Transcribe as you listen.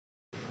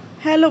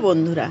Hello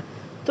বন্ধুরা,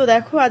 তো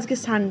দেখো আজকে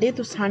সানডে।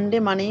 তো সানডে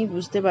মানেই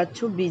বুঝতে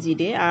পারছো বিজি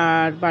ডে।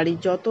 আর বাড়ির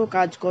যত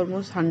কাজকর্ম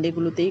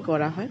সানডেগুলোতেই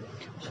করা হয়,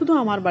 শুধু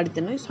আমার বাড়িতে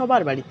নয়,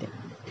 সবার বাড়িতে।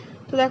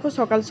 তো দেখো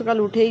সকাল সকাল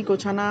উঠেই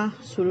গোছানো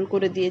শুরু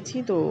করে দিয়েছি।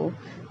 তো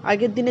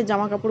আগের দিনে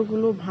জামা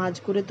কাপড়গুলো ভাঁজ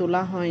করে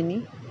তোলা হয়নি,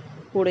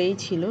 পড়েই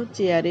ছিল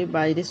চেয়ারে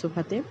বাইরে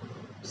সোফাতে,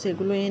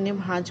 সেগুলো এনে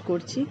ভাঁজ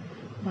করছি।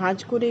 ভাঁজ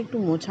করে একটু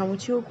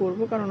মোছামুছিও করব,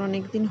 কারণ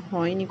অনেক দিন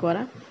হয়নি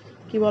করা।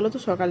 কি বলো তো,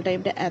 সকাল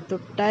টাইমটা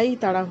এতটাই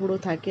তাড়াহুড়ো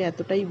থাকে,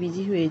 এতটাই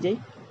বিজি হয়ে যাই,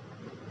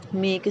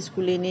 মেয়েকে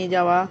স্কুলে নিয়ে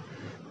যাওয়া,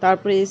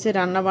 তারপরে এসে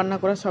রান্না বান্না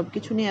করা, সব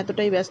কিছু নিয়ে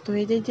এতটাই ব্যস্ত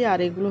হয়ে যাই যে আর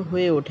এগুলো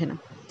হয়ে ওঠে না।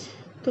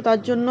 তো তার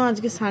জন্য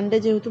আজকে সানডে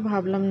যেহেতু,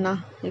 ভাবলাম না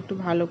একটু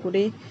ভালো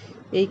করে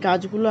এই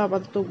কাজগুলো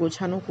আপাতত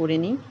গোছানো করে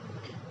নিই।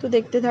 তো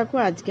দেখতে থাকো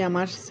আজকে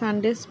আমার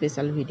Sunday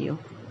special video.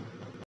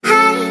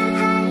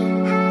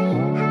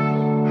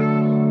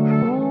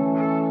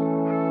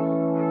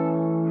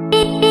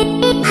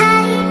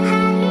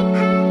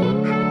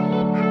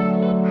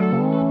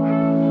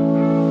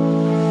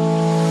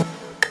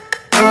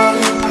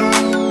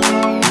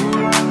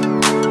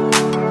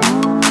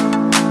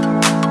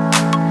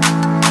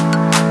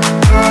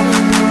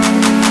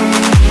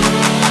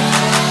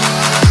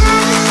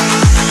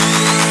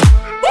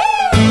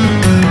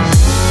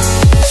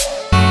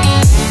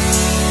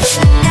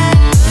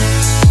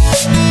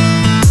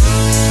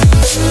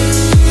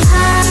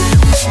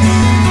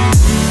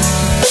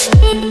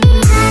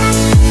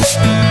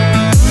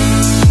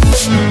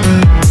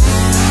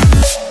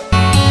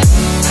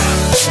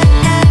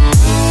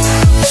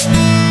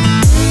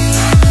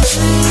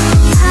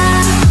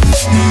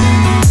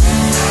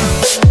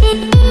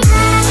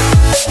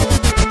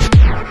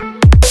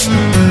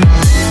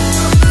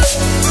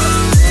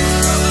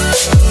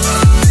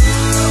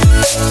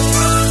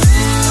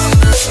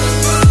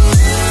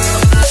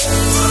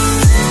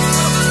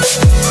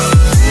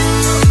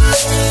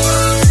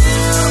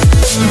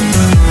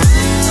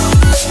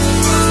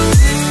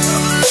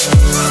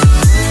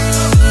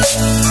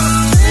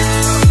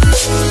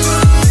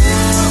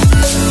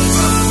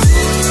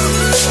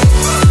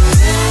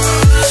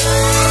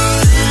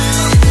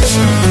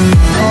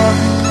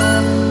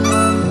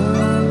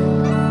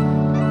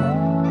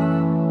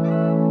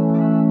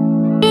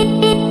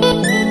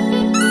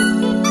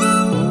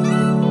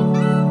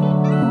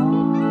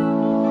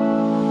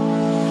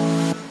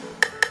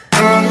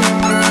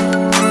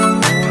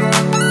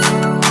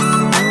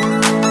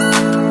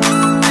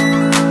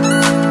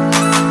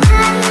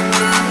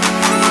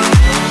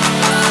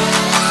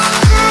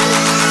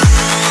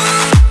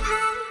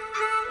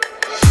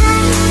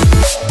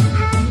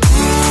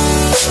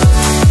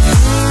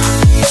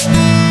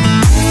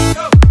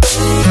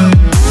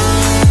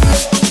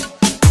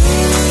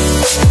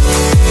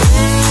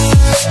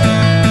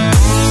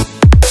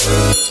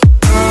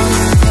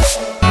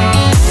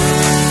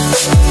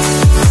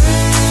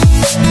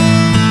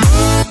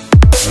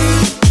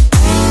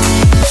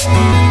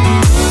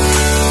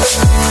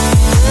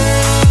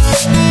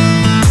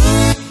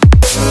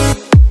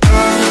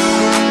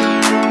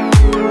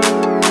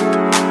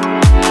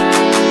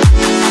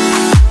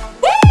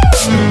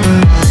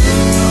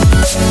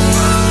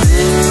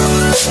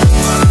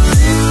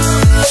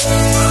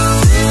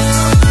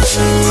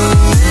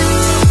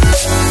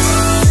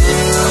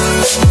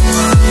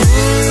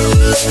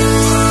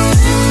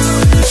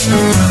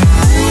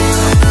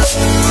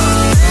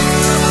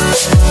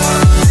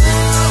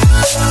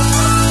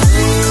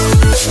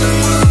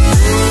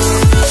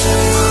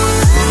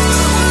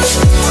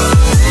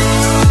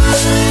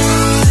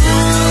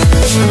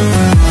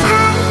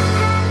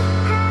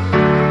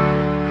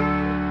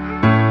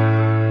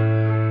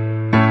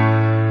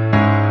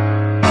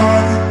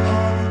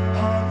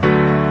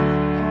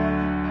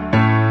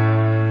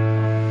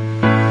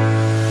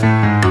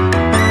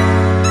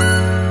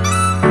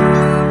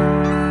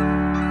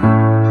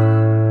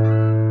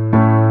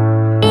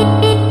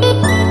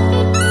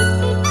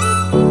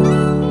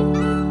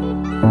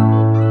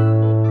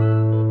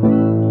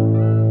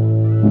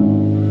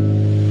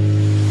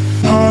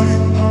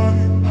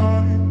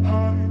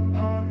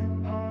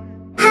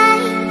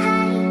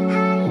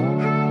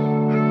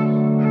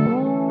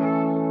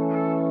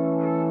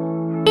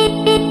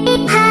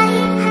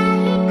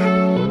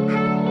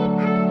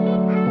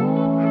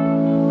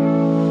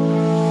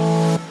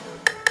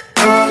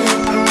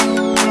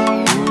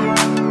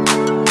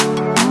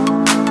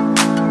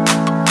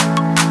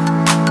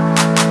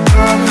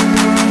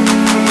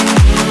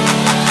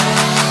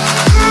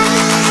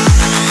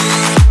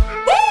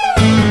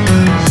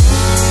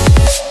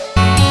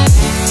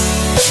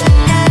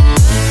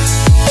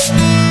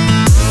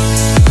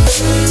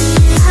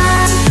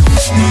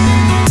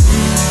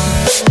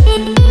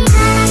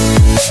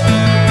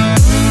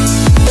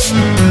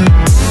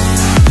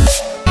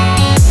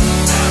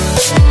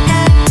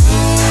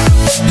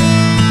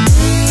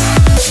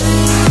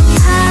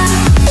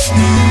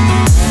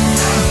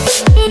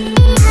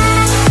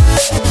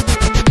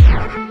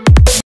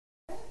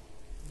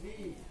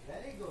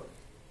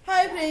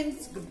 Hi friends,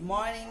 good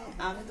morning.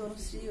 आमी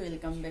Tanushree,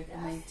 welcome back to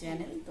my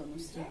channel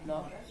Tanushree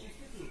blog.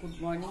 Good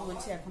morning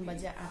बोलছি, এখন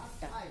বাজে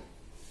 8টা।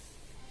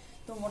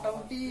 তো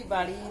মোটামুটি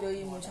বাড়ির ওই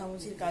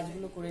মোছামুছির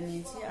কাজগুলো করে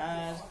নিয়েছি।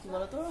 আর কি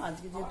বলতো,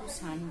 আজকে যেহেতু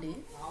সানডে,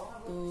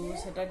 তো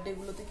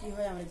স্যাটারডেগুলোতে কি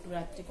হয়, আমরা একটু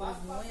রাত্রে করে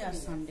ঘুমোই, আর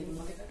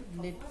সানডেগুলোতে একটু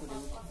লেট করে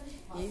উঠি।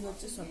 এই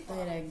হচ্ছে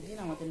সপ্তাহের একদিন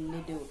আমাদের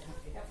লেটে ওঠা।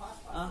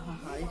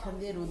 হা এখান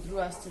দিয়ে রৌদ্র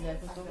আসছে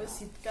দেখো। তবে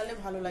শীতকালে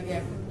ভালো লাগে,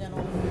 এখন যেন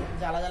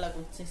জ্বালা জ্বালা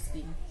করছে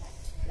স্কিন।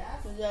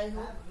 তো যাই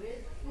হোক,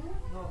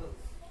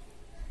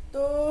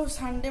 তো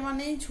সানডে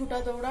মানেই ছুটা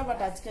দৌড়া। বাট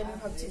আজকে আমি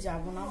ভাবছি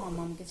যাবো না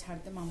মামামকে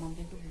ছাড়তে,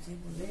 মামামকে একটু বুঝিয়ে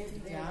বলবো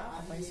যা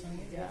পাপাইয়ের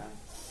সঙ্গে যা।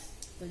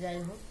 তো যাই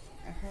হোক,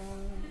 এখন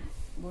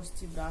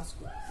বসছি ব্রাশ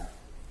করতে।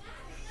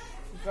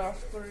 ব্রাশ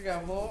করে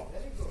যাব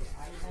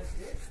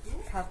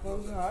ঠাকুর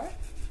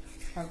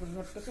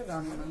ঘর থেকে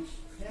রান্না।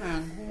 হ্যাঁ,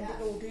 ঘুম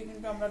থেকে উঠেই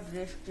কিন্তু আমরা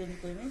ড্রেস চেঞ্জ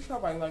করি নি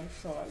সবাই, বাড়ির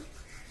সবাই।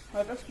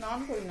 হয়তো স্নান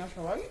করি না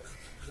সবাই,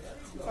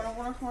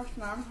 কোনো সময়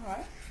স্নান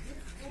হয়,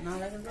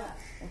 নাহলে কিন্তু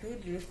উঠেই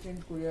ড্রেস চেঞ্জ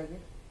করি আগে।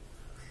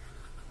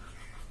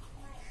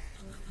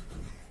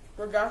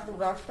 তো জাস্ট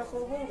ব্রাশটা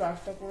করবো,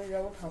 ব্রাশটা করে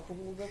যাবো ঠাকুর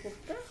পুজো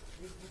করতে,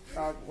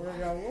 তারপরে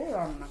যাবো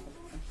রান্না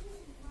করতে।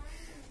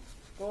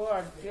 তো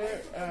আজকে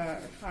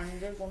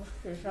সানডে কোনো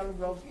স্পেশাল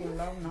ব্লগ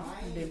করলাম না,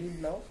 ডেলি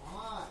ব্লগ।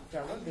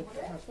 চলো দেখতে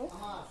থাকো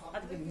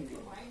আজকের ভিডিও।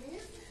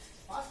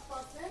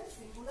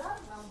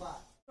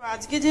 তো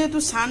আজকে যেহেতু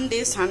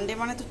সানডে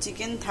মানে তো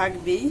চিকেন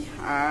থাকবেই,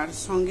 আর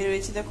সঙ্গে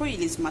রয়েছে দেখো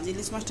ইলিশ মাছ।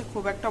 ইলিশ মাছটা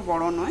খুব একটা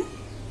বড় নয়,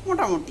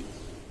 মোটামুটি।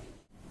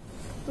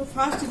 তো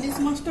ফার্স্ট ইলিশ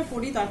মাছটা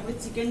করি, তারপরে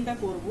চিকেনটা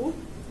করব।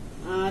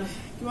 আর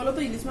কি বলতো,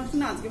 ইলিশ মাছটা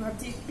না আজকে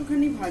ভাবছি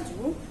একটুখানি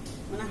ভাজবো,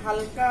 মানে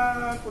হালকা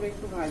করে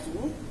একটু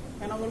ভাজবো।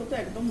 কেন বলতো,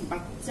 একদম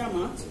বাচ্চা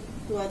মাছ।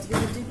 তো আজকে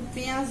ভাবছি একটু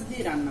পেঁয়াজ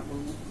দিয়ে রান্না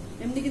করবো।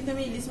 এমনি কিন্তু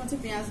আমি ইলিশ মাছে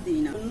পেঁয়াজ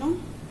দিই না, জন্য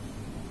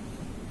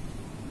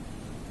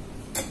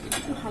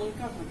একটু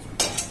হালকা ভাজবো।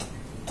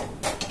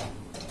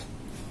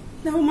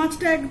 দেখো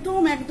মাছটা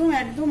একদম একদম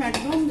একদম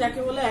একদম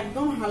যাকে বলে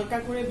একদম হালকা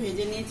করে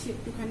ভেজে নিয়েছি।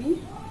 একটুখানি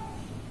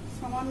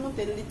সামান্য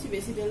তেল দিচ্ছি,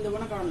 বেশি তেল দেবো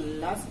না, কারণ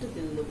লাস্টে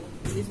তেল দেবো।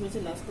 ইলিশ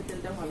মাছের লাস্টে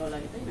তেলটা ভালো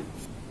লাগে, তাই না?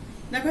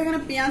 দেখো এখানে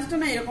পেঁয়াজটা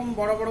না এরকম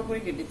বড় বড় করে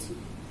কেটেছি,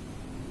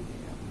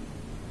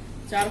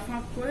 4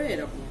 ফাঁক করে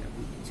এরকম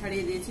এরকম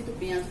ছাড়িয়ে দিয়েছি। তো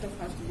পেঁয়াজটা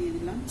ফার্স্ট দিয়ে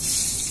দিলাম,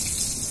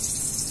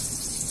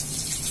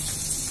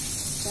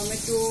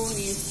 টমেটো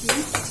নিয়েছি।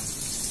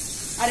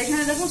 আর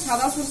এখানে দেখো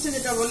সাদা সর্ষে,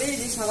 যেটা বলে এই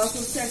যে সাদা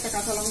সর্ষে, একটা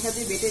কাঁচা লঙ্কা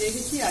দিয়ে বেটে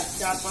রেখেছি, আর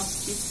 4-5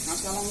 পিস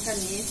কাঁচা লঙ্কা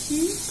নিয়েছি।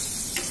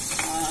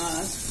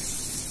 আর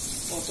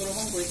কত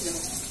রকম করেছি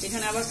দেখো।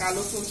 এখানে আবার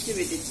কালো সর্ষে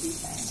বেটেছি।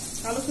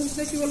 কালো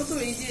সর্ষেটা কি বলতো,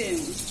 এই যে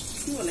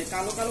কি বলে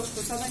কালো কালো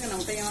খোসা থাকে না,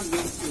 ওটাই আমার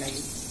বেশি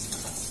লাগে,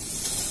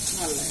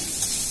 ভালো লাগে।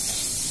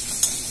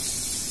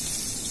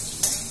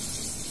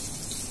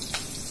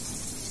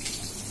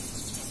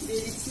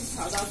 দিয়ে দিচ্ছি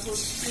সাদা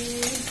সর্ষে,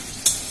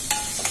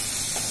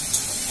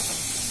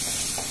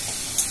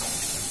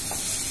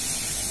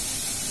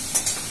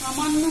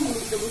 সামান্য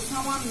হলুদ দেবো,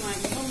 সামান্য,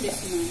 একদম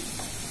বেশি নয়,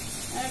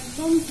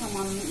 একদম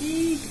সামান্য।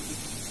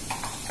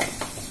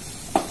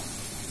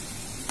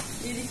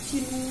 দিয়ে দিচ্ছি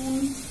নুন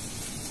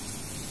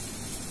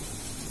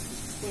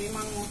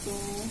পরিমাণ মতো।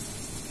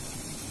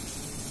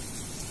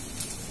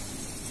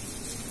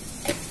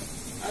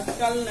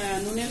 আজকাল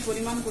নুনের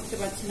পরিমাণ করতে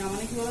পারছি না,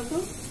 মানে কি বলতো,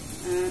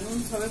 নুন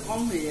সবে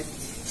কম হয়ে যাচ্ছে।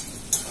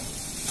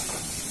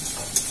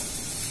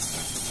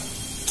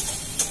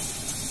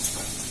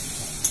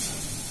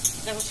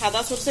 দেখো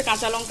সাদা সর্ষে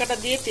কাঁচা লঙ্কাটা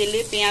দিয়ে তেলে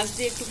পেঁয়াজ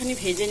দিয়ে একটুখানি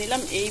ভেজে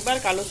নিলাম। এইবার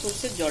কালো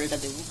সর্ষের জলটা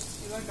দেবো।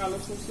 এবার কালো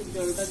সর্ষের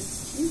জলটা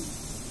দিচ্ছি।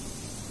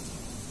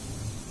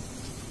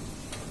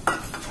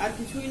 আর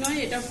কিছুই নয়,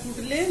 এটা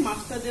ফুটলে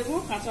মাছটা দেবো,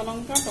 কাঁচা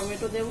লঙ্কা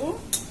টমেটো দেবো,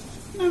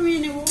 নামিয়ে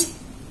নেব,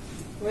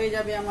 হয়ে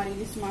যাবে আমার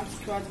ইলিশ মাছ।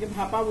 তো আজকে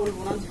ভাপা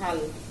বলবো না, ঝাল।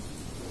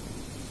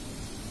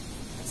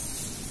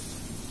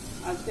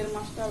 আজকের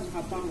মাছটা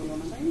ভাপা হলো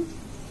না, তাই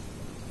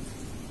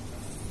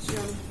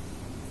চল।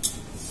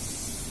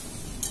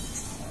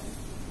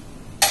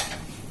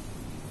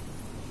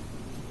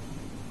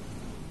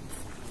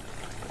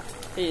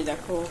 এই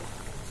দেখো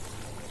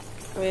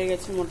হয়ে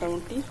গেছে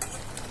মোটামুটি।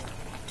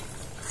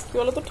 কি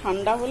বলতো,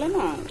 ঠান্ডা হলে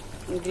না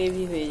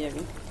গ্রেভি হয়ে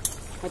যাবে,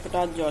 এতটা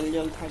আর জল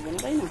জল থাকবে না,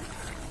 তাই না?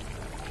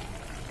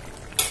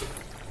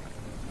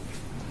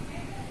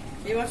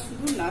 এবার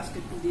শুধু লাস্ট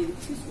একটু দিয়ে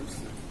দিচ্ছি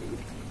সরষে।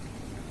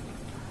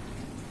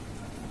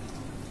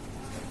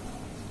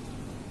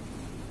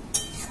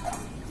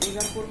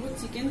 এবার করবো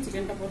চিকেন।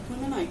 চিকেনটা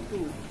প্রথমে না একটু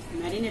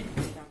ম্যারিনেট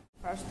করে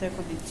ফার্স্ট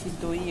দেখো দিচ্ছি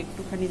দই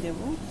একটুখানি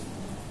দেবো,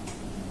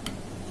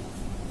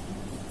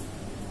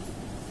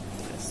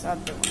 আর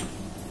দেবো না।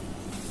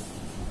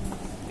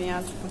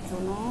 পেঁয়াজ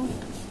কুচনো,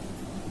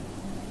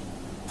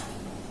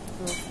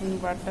 রসুন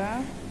বাটা,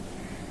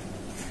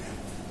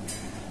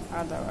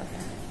 আদা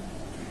বাটা।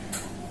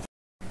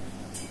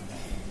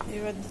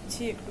 এবার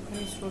দিচ্ছি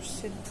একটুখানি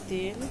সর্ষের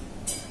তেল,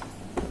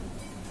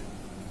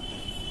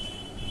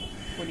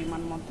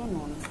 পরিমাণ মতো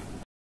নুন।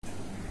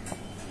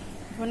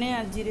 ধনে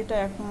আর জিরেটা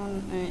এখন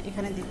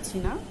এখানে দিচ্ছি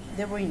না,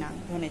 দেবই না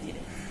ধনে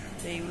জিরে।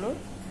 তো এইগুলো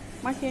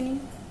মাখিয়ে নিই।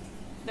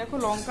 দেখো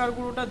লঙ্কার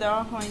গুঁড়োটা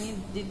দেওয়া হয়নি,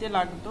 দিতে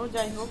লাগতো,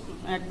 যাই হোক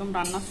একদম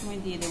রান্নার সময়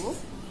দিয়ে দেবো।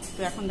 তো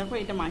এখন দেখো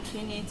এটা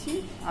মাখিয়ে নিয়েছি,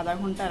 আধা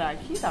ঘন্টা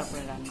রাখি,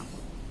 তারপরে রান্না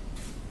করব।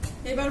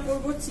 এবার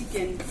করবো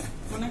চিকেন।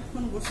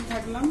 অনেকক্ষণ বসে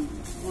থাকলাম,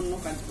 অন্য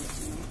কাজ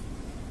করছিলাম।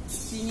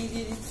 চিনি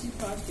দিয়ে দিচ্ছি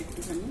ফার্স্ট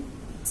একটুখানি।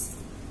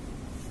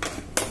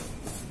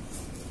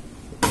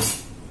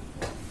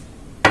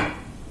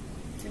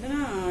 এটা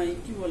না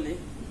কি বলে,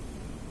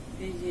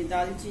 এই যে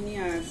দালচিনি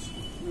আর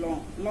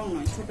লং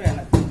নয়, ছোট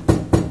এলাচ,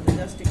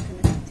 জাস্ট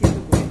এখানে থেতো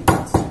করে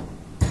দিচ্ছি।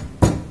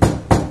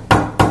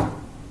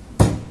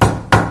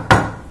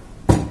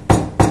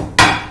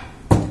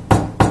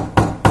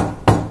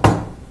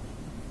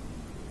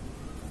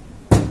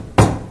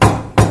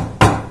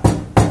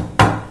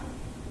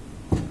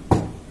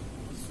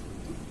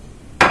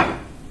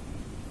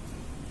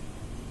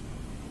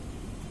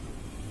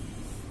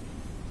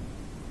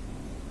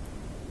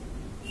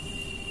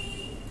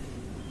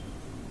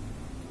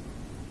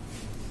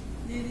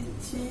 দিয়ে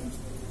দিচ্ছি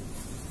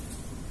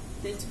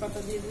তেজপাতা,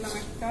 দিয়ে দিলাম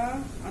একটা।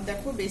 আর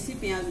দেখো বেশি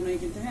পেঁয়াজ নয়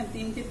কিন্তু, হ্যাঁ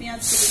 3টে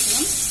পেঁয়াজ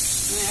কেটেছিলাম।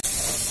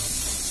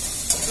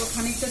 তো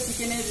খানিকটা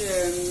চিকেনের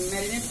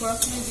ম্যারিনেট করার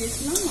সময়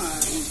দিয়েছিলাম।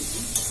 আর এইটুকু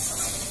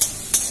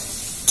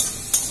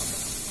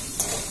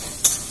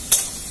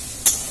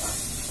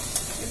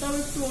এটাও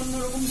একটু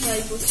অন্যরকম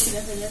ট্রাই করছি,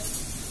 দেখা যাক।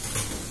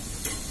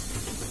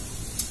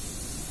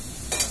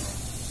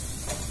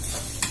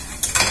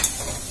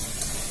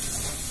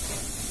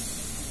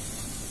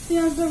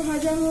 পেঁয়াজটা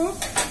ভাজা হোক।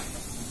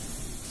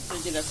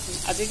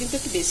 আজকে কিন্তু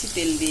একটু বেশি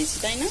তেল দিয়েছি,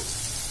 তাই না?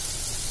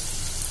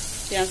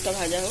 পেঁয়াজটা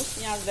ভাজা হোক।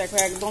 পেঁয়াজ দেখো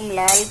একদম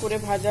লাল করে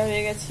ভাজা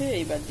হয়ে গেছে।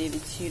 এবার দিয়ে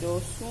দিচ্ছি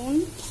রসুন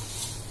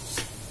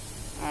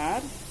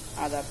আর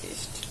আদা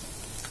পেস্ট,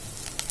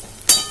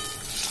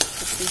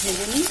 একটু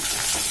ভেজে নিই।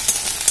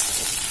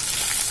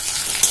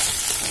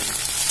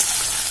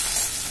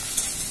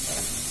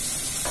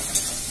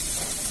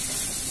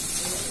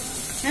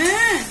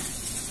 হ্যাঁ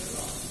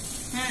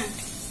হ্যাঁ,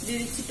 দিয়ে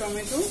দিচ্ছি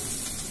টমেটো।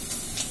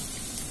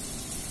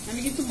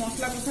 আমি কিন্তু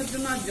মশলা কষার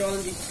জন্য আর জল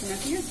দিচ্ছি না,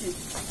 ঠিক আছে?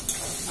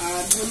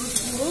 আর হলুদ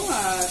গুঁড়ো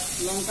আর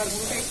লঙ্কার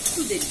গুঁড়োটা একটু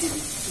দেখতে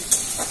দিচ্ছি।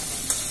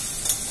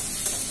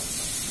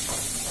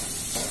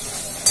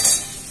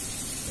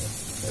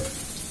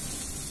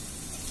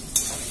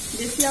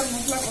 বেশি আর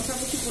মশলা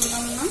কষাকষি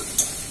করলাম না।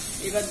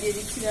 এবার দিয়ে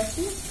দিচ্ছি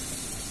দেখো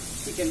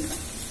চিকেনটা।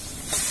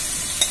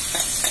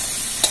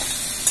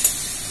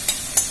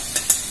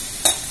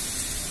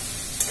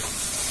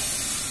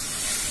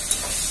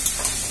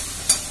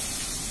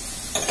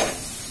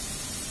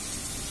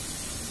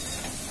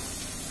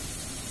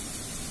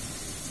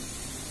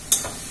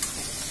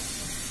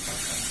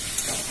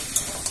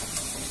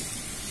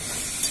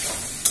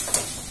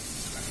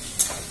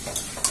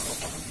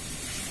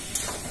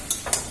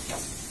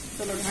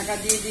 চলো ঢাকা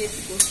দিয়ে দিয়ে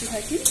একটু কষতে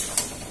থাকি।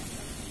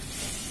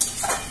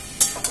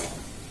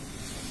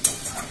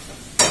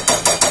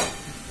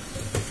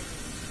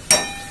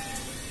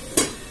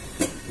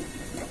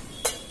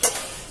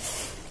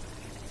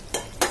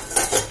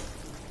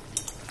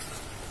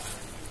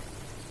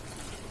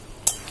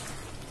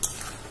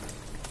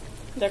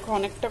 দেখো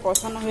অনেকটা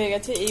কষানো হয়ে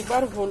গেছে।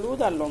 এইবার হলুদ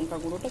আর লঙ্কা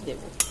গুঁড়োটা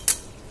দেবো।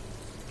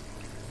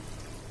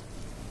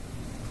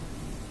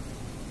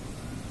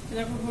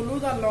 দেখো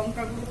হলুদ আর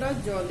লঙ্কা গুঁড়োটা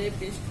জলে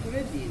পেস্ট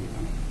করে দিয়ে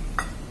দিলাম।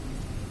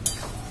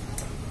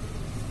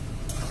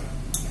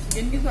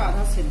 চিকেন কিন্তু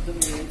আধা সেদ্ধ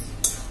হয়ে গেছে।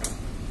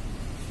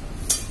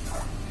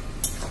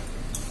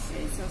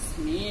 এইসব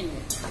স্মেল।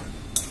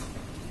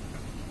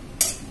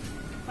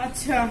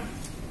 আচ্ছা,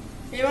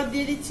 এবার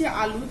দিয়ে দিচ্ছি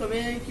আলু। তবে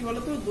কি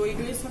বলতো, দই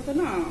দইয়ের সাথে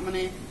না,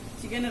 মানে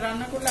চিকেন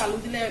রান্না করলে আলু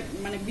দিলে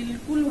মানে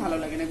বিলকুল ভালো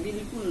লাগে না,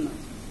 বিলকুল না।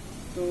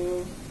 তো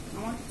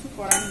আমার কিছু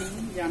করার নেই,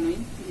 জানোই,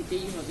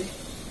 দিতেই হবে।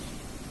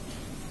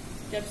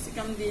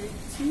 ক্যাপসিকাম দিয়ে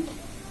দিচ্ছি।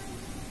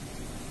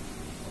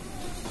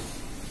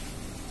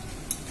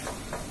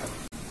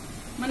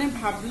 মানে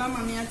ভাবলাম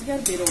আমি আজকে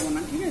আর বেরোবো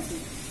না, ঠিক আছে?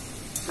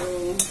 তো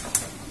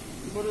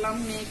বললাম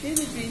মেয়েকে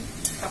যে তুই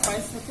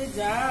পাপাইয়ের সাথে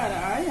যা আর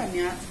আয়, আমি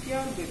আজকে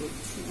আর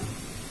বেরোচ্ছি না।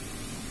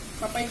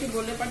 পাপাইকে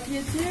বলে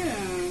পাঠিয়েছে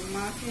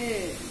মাকে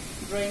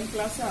ড্রয়িং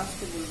ক্লাসে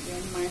আসতে বলতে,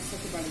 আমি মায়ের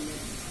সাথে বাড়ি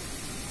যাবো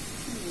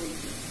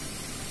বলতে।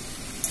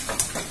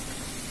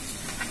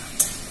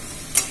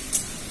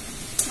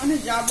 মানে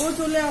যাবো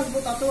চলে আসবো,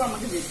 তাতেও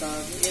আমাকে যেতে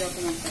হবে,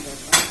 এরকম একটা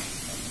ব্যাপার।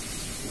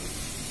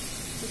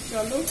 তো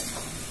চলো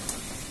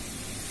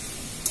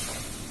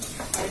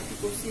আর একটু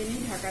কষিয়ে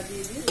নিই ঢাকা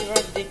দিয়ে দিয়ে।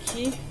 এবার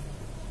দেখি,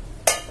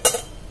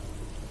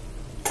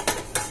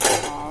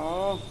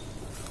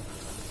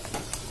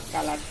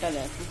 কালারটা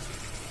দেখো,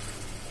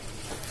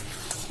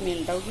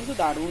 স্মেলটাও কিন্তু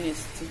দারুণ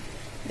এসছে।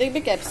 দেখবে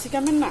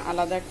ক্যাপসিকামের না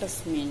আলাদা একটা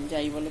স্মেল,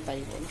 যাই বলো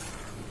তাই বলো।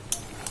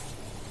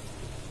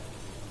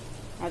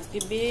 আজকে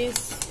বেশ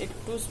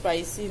একটু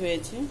স্পাইসি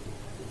হয়েছে।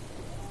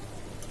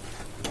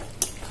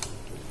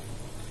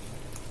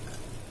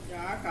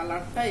 যা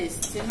কালারটা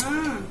এসছে না,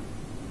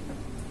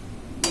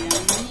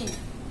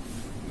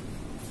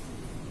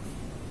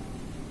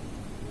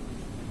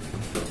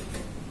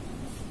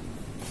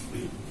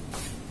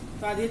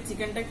 তো আজকে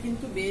চিকেনটা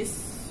কিন্তু বেশ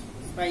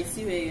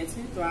স্পাইসি হয়ে গেছে।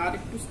 তো আর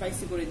একটু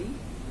স্পাইসি করে দিই।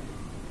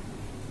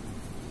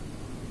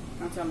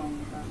 কাঁচা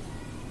লঙ্কা,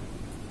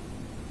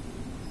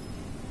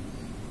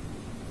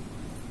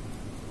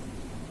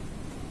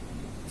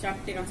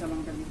 4টে কাঁচা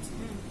লঙ্কা দিচ্ছি।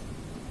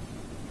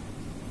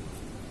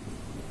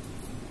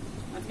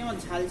 আজকে আমার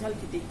ঝাল ঝাল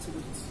খেতে ইচ্ছে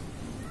করছে।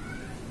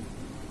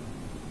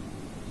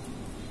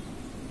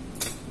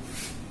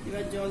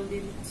 এবার জল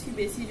দিয়ে দিচ্ছি,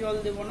 বেশি জল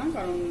দেবো না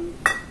কারণ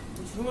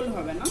ঝোল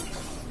হবে না,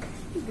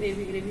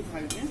 গ্রেভি গ্রেভি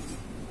থাকবে।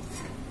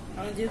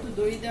 কারণ যেহেতু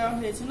দই দেওয়া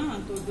হয়েছে না,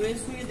 তো দইয়ের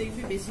সঙ্গে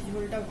দেখবি বেশি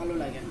ঝোলটা ভালো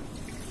লাগে না।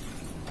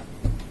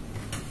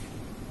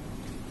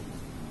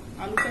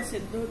 আলুটা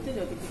সেদ্ধ হতে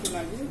যতটুকু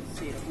লাগে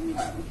সেই রকমই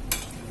যাবে।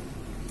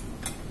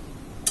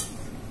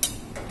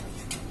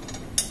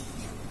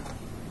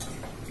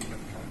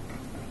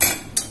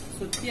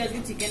 সত্যি আজকে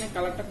চিকেনের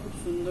কালারটা খুব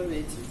সুন্দর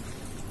হয়েছে।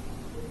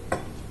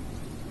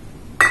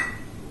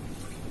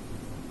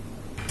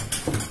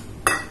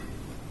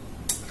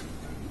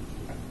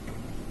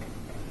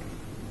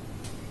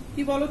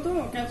 কি বলতো,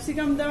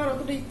 ক্যাপসিকাম দেওয়ার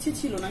অতটা ইচ্ছে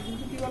ছিল না,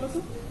 কিন্তু কি বলতো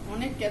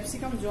অনেক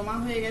ক্যাপসিকাম জমা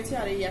হয়ে গেছে,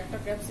 আর এই একটা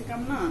ক্যাপসিকাম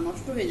না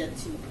নষ্ট হয়ে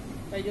যাচ্ছিল,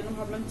 তাই জন্য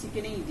ভাবলাম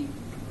চিকেনেই দিই,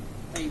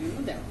 তাই জন্য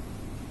দেওয়া।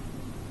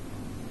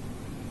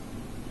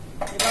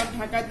 এবার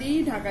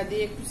ঢাকা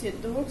দিয়ে একটু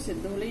সেদ্ধ হোক,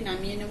 সেদ্ধ হলেই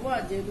নামিয়ে নেবো।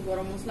 আর যেহেতু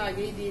গরম মশলা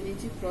আগেই দিয়ে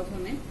দিয়েছি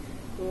প্রথমে,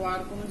 তো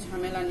আর কোনো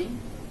ঝামেলা নেই।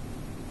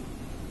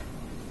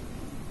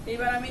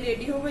 এবার আমি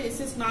রেডি হবো,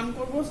 এসে স্নান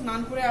করব,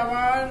 স্নান করে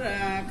আবার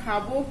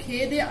খাবো,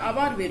 খেয়ে দিয়ে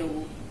আবার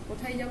বেরোবো।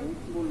 কোথায় যাবো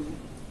বলবো।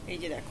 এই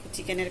যে দেখো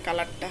চিকেনের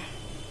কালারটা,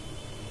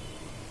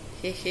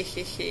 হে হে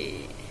হে হে।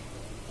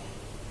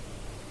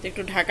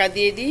 একটু ঢাকা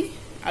দিয়ে দিই,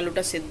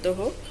 আলুটা সেদ্ধ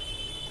হোক।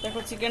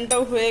 দেখো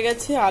চিকেনটাও হয়ে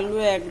গেছে, আলু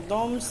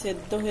একদম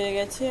সেদ্ধ হয়ে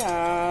গেছে,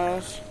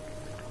 আর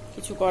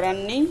কিছু করার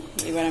নেই।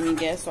 এবার আমি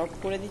গ্যাস অফ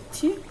করে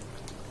দিচ্ছি,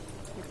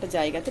 একটা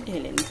জায়গাতে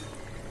ঢেলে নিই।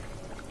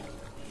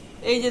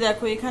 এই যে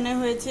দেখো এখানে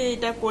হয়েছে,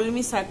 এটা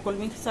কলমি শাক,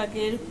 কলমি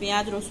শাকের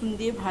পেঁয়াজ রসুন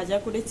দিয়ে ভাজা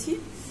করেছি,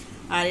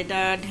 আর এটা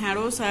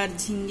ঢেঁড়স আর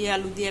ঝিঙ্গে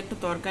আলু দিয়ে একটা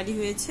তরকারি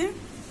হয়েছে,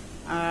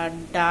 আর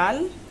ডাল,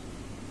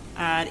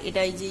 আর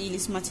এটা এই যে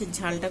ইলিশ মাছের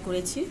ঝালটা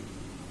করেছি,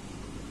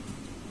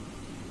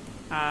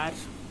 আর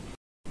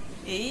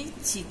এই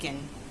চিকেন।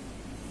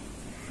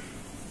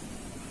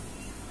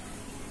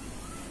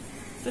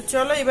 তো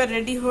চলো এবার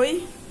রেডি হই।